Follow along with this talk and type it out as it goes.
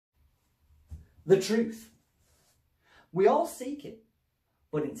the truth. We all seek it,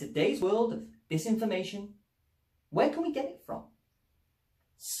 but in today's world of disinformation, where can we get it from?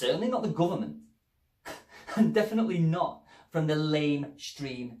 Certainly not the government, and definitely not from the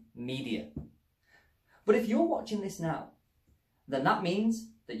lamestream media. But if you're watching this now, then that means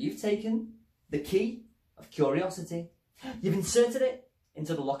that you've taken the key of curiosity, you've inserted it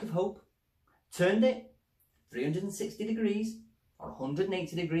into the lock of hope, turned it 360 degrees or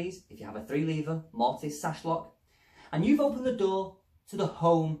 180 degrees if you have a 3-lever mortise sash lock, and you've opened the door to the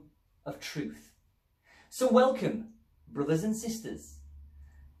home of truth. So welcome, brothers and sisters.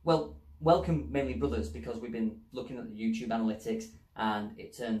 Well, welcome mainly brothers, because we've been looking at the YouTube analytics and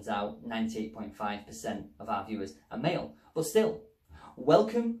it turns out 98.5% of our viewers are male. But still,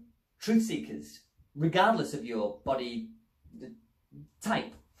 welcome truth seekers, regardless of your body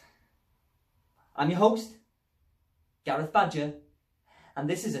type. I'm your host, Gareth Badger, and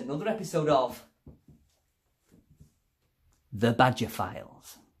this is another episode of The Badger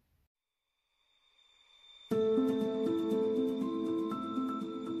Files.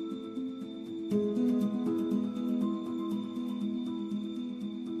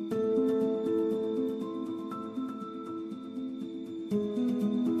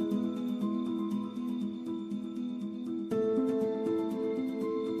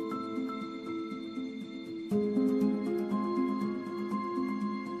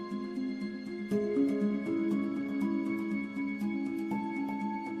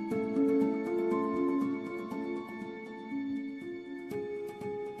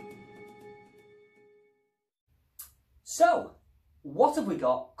 So, what have we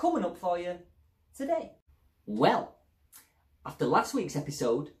got coming up for you today? Well, after last week's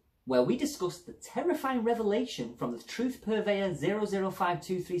episode, where we discussed the terrifying revelation from the Truth Purveyor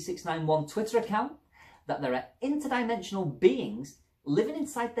 00523691 Twitter account that there are interdimensional beings living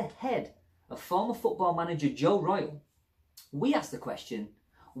inside the head of former football manager Joe Royle, we asked the question,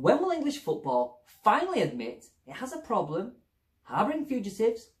 when will English football finally admit it has a problem harbouring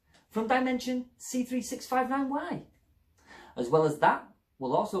fugitives from dimension C3659Y? As well as that,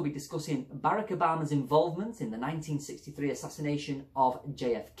 we'll also be discussing Barack Obama's involvement in the 1963 assassination of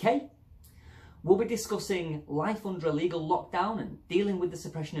JFK. We'll be discussing life under a legal lockdown and dealing with the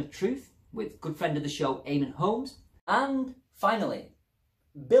suppression of truth with good friend of the show, Eamon Holmes. And finally,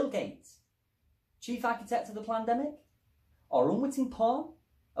 Bill Gates, chief architect of the pandemic, or unwitting pawn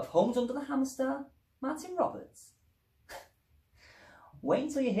of Homes Under the Hammer star, Martin Roberts. Wait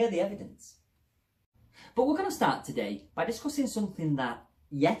until you hear the evidence. But we're going to start today by discussing something that,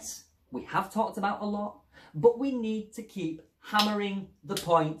 yes, we have talked about a lot, but we need to keep hammering the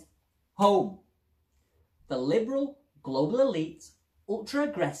point home. The liberal, global elite,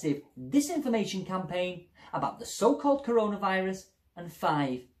 ultra-aggressive disinformation campaign about the so-called coronavirus and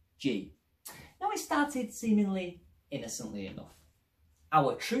 5G. Now, it started seemingly innocently enough.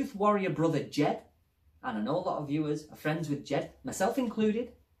 Our truth warrior brother Jed, and I know a lot of viewers are friends with Jed, myself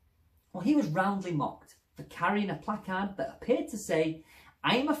included, well, he was roundly mocked for carrying a placard that appeared to say,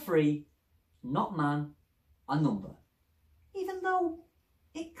 "I am a free, not man, a number." Even though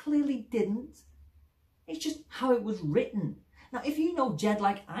it clearly didn't. It's just how it was written. Now, if you know Jed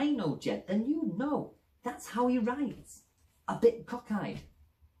like I know Jed, then you know that's how he writes. A bit cockeyed.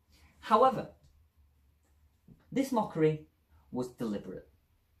 However, this mockery was deliberate.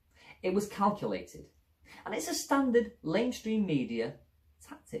 It was calculated. And it's a standard lamestream media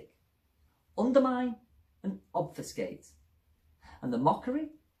tactic. Undermine and obfuscate. And the mockery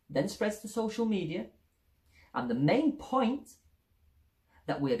then spreads to social media. And the main point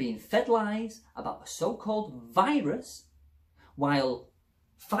that we're being fed lies about the so-called virus, while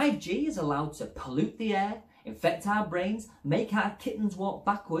 5G is allowed to pollute the air, infect our brains, make our kittens walk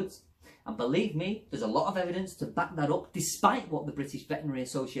backwards. And believe me, there's a lot of evidence to back that up, despite what the British Veterinary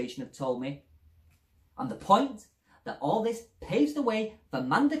Association have told me. And the point that all this paves the way for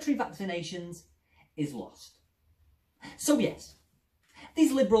mandatory vaccinations is lost. So yes,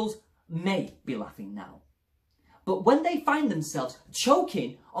 these liberals may be laughing now. But when they find themselves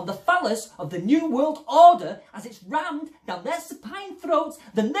choking on the phallus of the New World Order as it's rammed down their supine throats,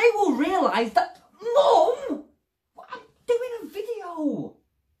 then they will realise that, Mum, I'm doing a video.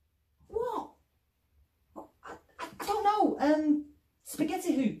 What? I don't know.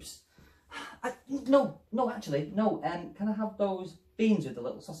 Spaghetti hoops. No, actually, no. Can I have those beans with the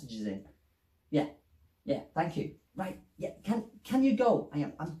little sausages in? Yeah, thank you. Right, yeah, can you go?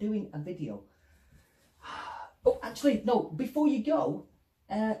 I'm doing a video. Oh, actually, no, before you go,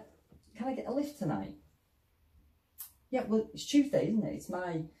 can I get a lift tonight? Yeah, well, it's Tuesday, isn't it? It's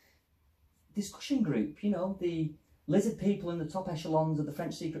my discussion group, you know, the lizard people in the top echelons of the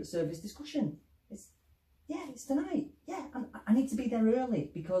French Secret Service discussion. Yeah, it's tonight. Yeah, I need to be there early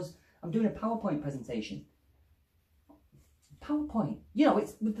because I'm doing a PowerPoint presentation. PowerPoint, you know,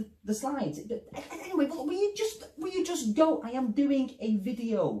 it's with the slides. Anyway, will you just go? I am doing a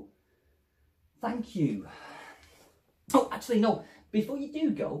video. Thank you. Oh, actually, no. Before you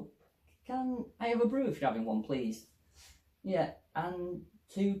do go, can I have a brew if you're having one, please? Yeah, and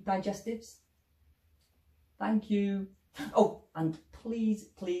 2 digestives. Thank you. Oh, and please,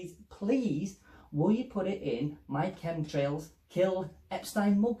 please, please, will you put it in my chemtrails kill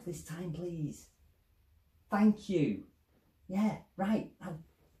Epstein mug this time, please? Thank you. Yeah, right. Now,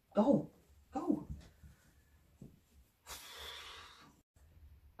 go.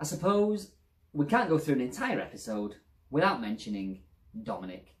 I suppose we can't go through an entire episode without mentioning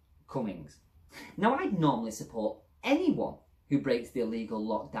Dominic Cummings. Now, I'd normally support anyone who breaks the illegal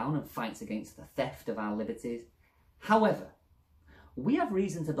lockdown and fights against the theft of our liberties. However, we have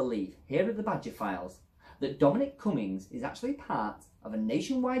reason to believe here at the Badger Files that Dominic Cummings is actually part of a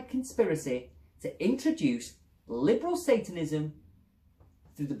nationwide conspiracy to introduce liberal Satanism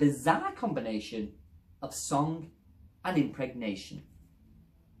through the bizarre combination of song and impregnation.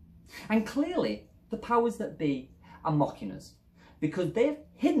 And clearly, the powers that be are mocking us because they've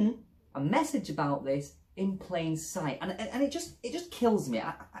hidden a message about this in plain sight. And it just kills me.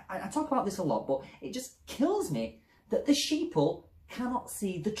 I talk about this a lot, but it just kills me that the sheeple cannot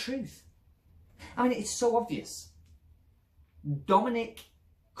see the truth. I mean, it's so obvious. Dominic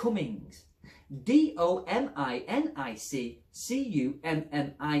Cummings.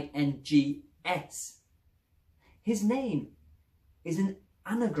 DOMINICCUMMINGS. His name is an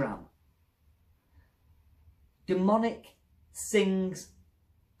anagram. Demonic sings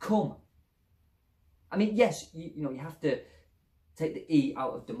come. I mean, yes, you know, you have to take the E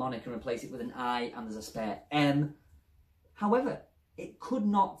out of demonic and replace it with an I, and there's a spare M. However, it could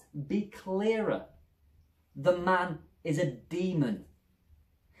not be clearer. The man is a demon.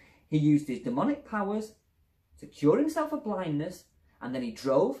 He used his demonic powers to cure himself of blindness, and then he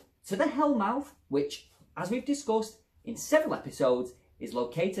drove to the Hellmouth, which, as we've discussed in several episodes, is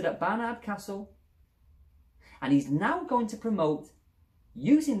located at Barnard Castle. And he's now going to promote,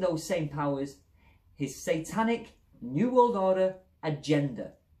 using those same powers, his satanic New World Order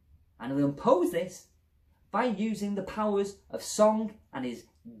agenda. And he'll impose this by using the powers of song and his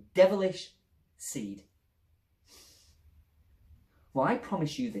devilish seed. Well, I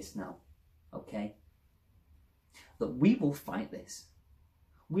promise you this now, okay? That we will fight this.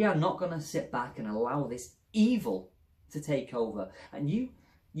 We are not going to sit back and allow this evil to take over. And you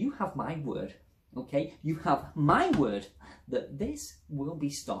have my word, okay? You have my word that this will be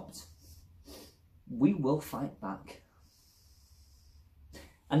stopped. We will fight back.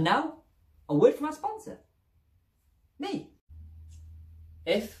 And now, a word from our sponsor. Me.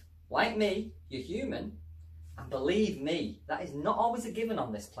 If, like me, you're human, and believe me, that is not always a given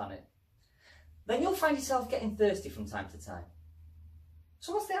on this planet, then you'll find yourself getting thirsty from time to time.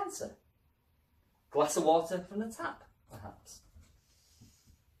 So what's the answer? Glass of water from the tap, perhaps?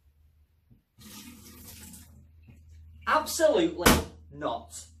 Absolutely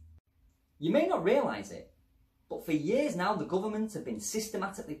not. You may not realise it, but for years now the government have been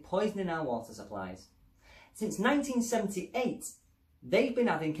systematically poisoning our water supplies. Since 1978, they've been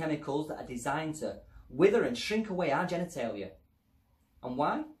adding chemicals that are designed to wither and shrink away our genitalia. And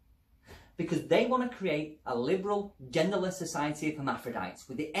why? Because they want to create a liberal, genderless society of hermaphrodites,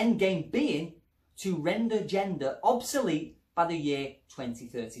 with the end game being to render gender obsolete by the year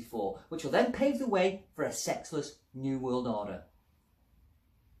 2034, which will then pave the way for a sexless New World Order.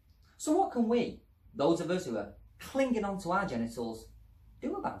 So what can we, those of us who are clinging onto our genitals,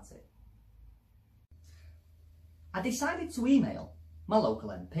 do about it? I decided to email my local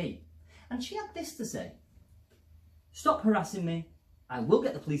MP, and she had this to say: "Stop harassing me, I will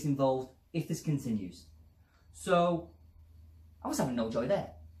get the police involved if this continues." So I was having no joy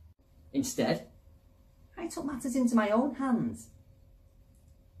there. Instead, I took matters into my own hands.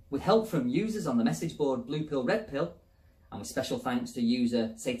 With help from users on the message board Blue Pill, Red Pill, and with special thanks to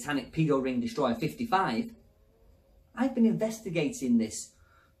user Satanic Pedo Ring Destroyer 55, I've been investigating this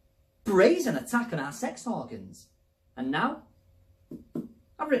brazen attack on our sex organs. And now,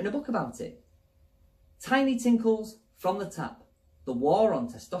 I've written a book about it. Tiny Tinkles from the Tap, The War on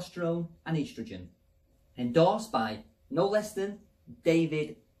Testosterone and Estrogen. Endorsed by no less than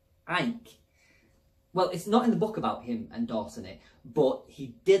David Icke. Well, it's not in the book about him endorsing it, but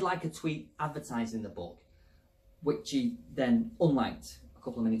he did like a tweet advertising the book, which he then unliked a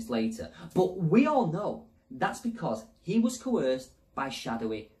couple of minutes later. But we all know that's because he was coerced by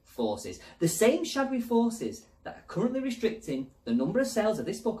shadowy forces. The same shadowy forces that are currently restricting the number of sales of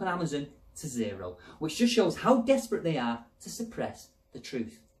this book on Amazon to 0, which just shows how desperate they are to suppress the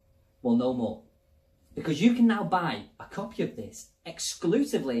truth. Well, no more, because you can now buy a copy of this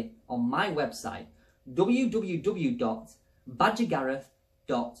exclusively on my website,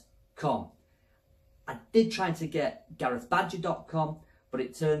 www.badgergareth.com. I did try to get garethbadger.com, but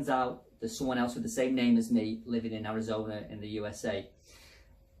it turns out there's someone else with the same name as me living in Arizona in the USA.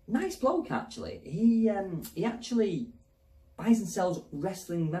 Nice bloke, actually. He actually buys and sells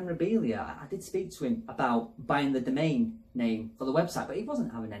wrestling memorabilia. I did speak to him about buying the domain name for the website, but he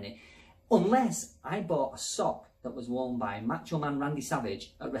wasn't having any. Unless I bought a sock that was worn by Macho Man Randy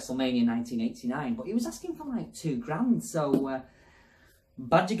Savage at WrestleMania 1989, but he was asking for like $2,000, so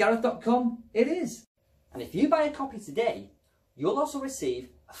badgergareth.com it is. And if you buy a copy today, you'll also receive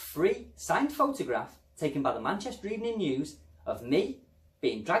a free signed photograph taken by the Manchester Evening News of me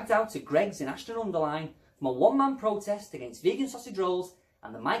being dragged out to Greg's in Ashton-under-Lyne from a one-man protest against vegan sausage rolls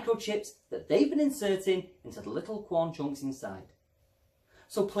and the microchips that they've been inserting into the little corn chunks inside.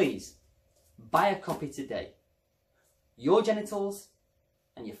 So please, buy a copy today. Your genitals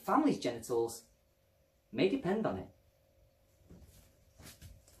and your family's genitals may depend on it.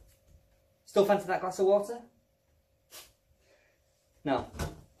 Still fancy that glass of water? No,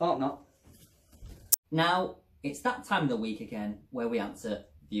 thought not. Now, it's that time of the week again where we answer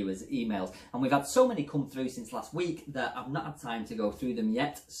viewers' emails. And we've had so many come through since last week that I've not had time to go through them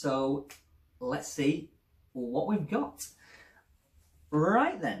yet. So let's see what we've got.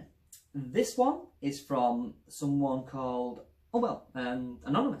 Right then, this one is from someone called,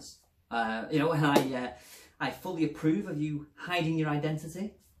 Anonymous. And I fully approve of you hiding your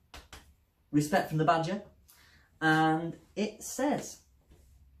identity. Respect from the Badger. And it says,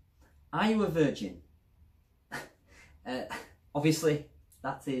 are you a virgin? Obviously,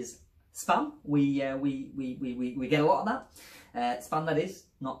 that is spam. We get a lot of that. Spam, that is,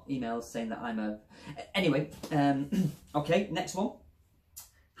 not emails saying that I'm a... Anyway, okay, next one.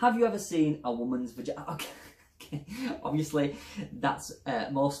 Have you ever seen a woman's vagina? Okay. Obviously, that's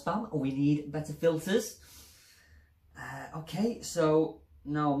more spam. We need better filters. Okay, so...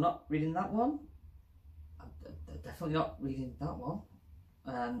 No, I'm not reading that one. I'm definitely not reading that one.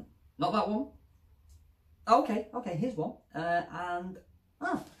 Not that one. Okay, here's one.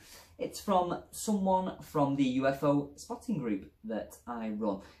 It's from someone from the UFO spotting group that I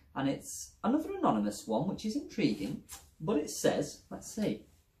run. And it's another anonymous one, which is intriguing. But it says, let's see.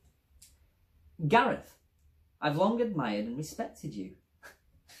 Gareth, I've long admired and respected you.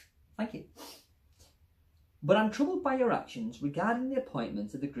 Thank you. But I'm troubled by your actions regarding the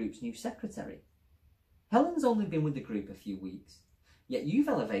appointment of the group's new secretary. Helen's only been with the group a few weeks, yet you've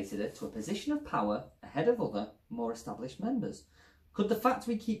elevated her to a position of power ahead of other, more established members. Could the fact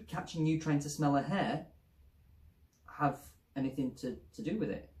we keep catching you trying to smell her hair have anything to do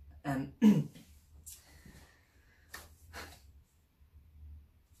with it?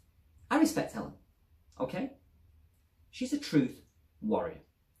 I respect Helen, okay? She's a truth warrior.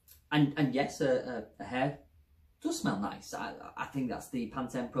 And yes, her hair does smell nice. I think that's the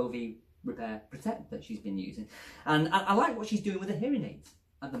Pantene Pro V Repair Protect that she's been using. And I like what she's doing with the hearing aids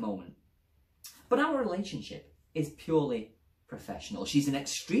at the moment. But our relationship is purely professional. She's an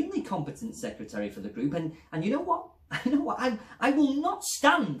extremely competent secretary for the group. And you know what? I will not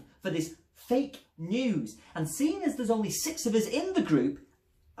stand for this fake news. And seeing as there's only 6 of us in the group,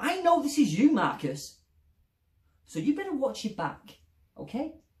 I know this is you, Marcus. So you better watch your back,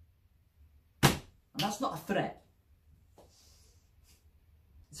 okay? And that's not a threat.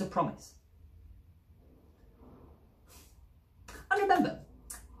 It's a promise. And remember,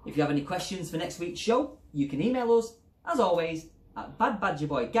 if you have any questions for next week's show, you can email us, as always, at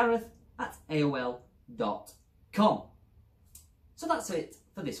badbadgerboygareth@aol.com. So that's it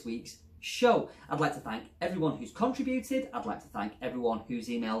for this week's show. I'd like to thank everyone who's contributed. I'd like to thank everyone who's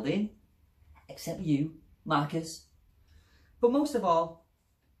emailed in, except you, Marcus. But most of all,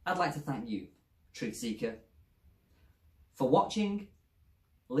 I'd like to thank you, Truth Seeker, for watching,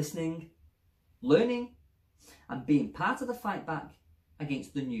 listening, learning, and being part of the fight back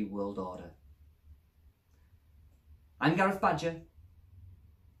against the New World Order. I'm Gareth Badger,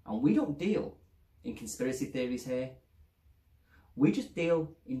 and we don't deal in conspiracy theories here. We just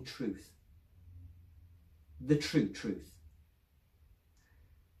deal in truth. The true truth.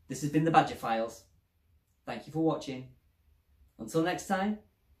 This has been the Badger Files. Thank you for watching. Until next time,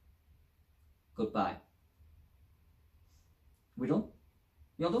 goodbye. We done?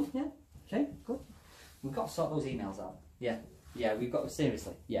 You all done? Yeah? Okay, good. We've got to sort those emails out. Yeah, we've got to,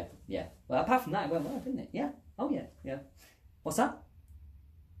 seriously. Yeah. Well, apart from that, it went well, didn't it? Yeah. Oh, yeah. What's that?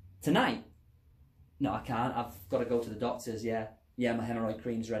 Tonight? No, I can't. I've got to go to the doctor's, yeah. Yeah, my hemorrhoid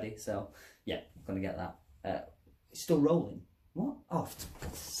cream's ready, so yeah, I'm going to get that. It's still rolling. What? Oh, for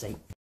God's sake.